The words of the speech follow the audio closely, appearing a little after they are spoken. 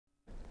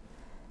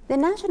The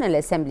National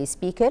Assembly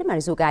Speaker,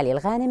 Marzouq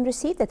Al-Ghanim,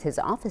 received at his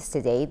office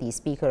today the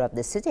Speaker of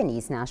the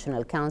Sudanese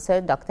National Council,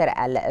 Dr.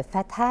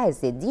 Al-Fattah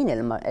Izeddin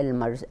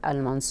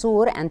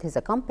Al-Marsour, and his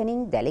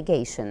accompanying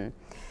delegation.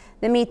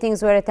 The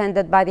meetings were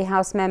attended by the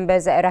House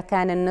members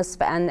Rakan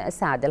al-Nisf and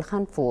Saad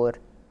al-Khanfour.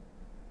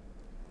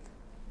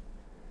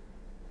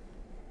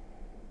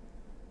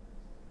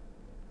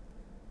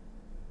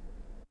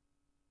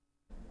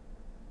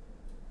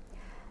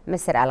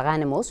 Mr.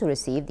 Al-Ghanim also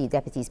received the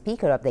Deputy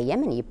Speaker of the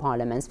Yemeni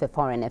Parliaments for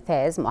Foreign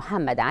Affairs,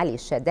 Mohammad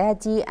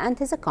Al-Shadadi, and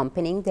his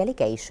accompanying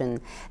delegation.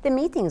 The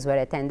meetings were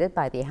attended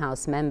by the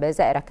House members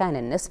Rakan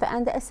al-Nisf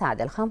and Saad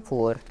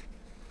al-Khanfour.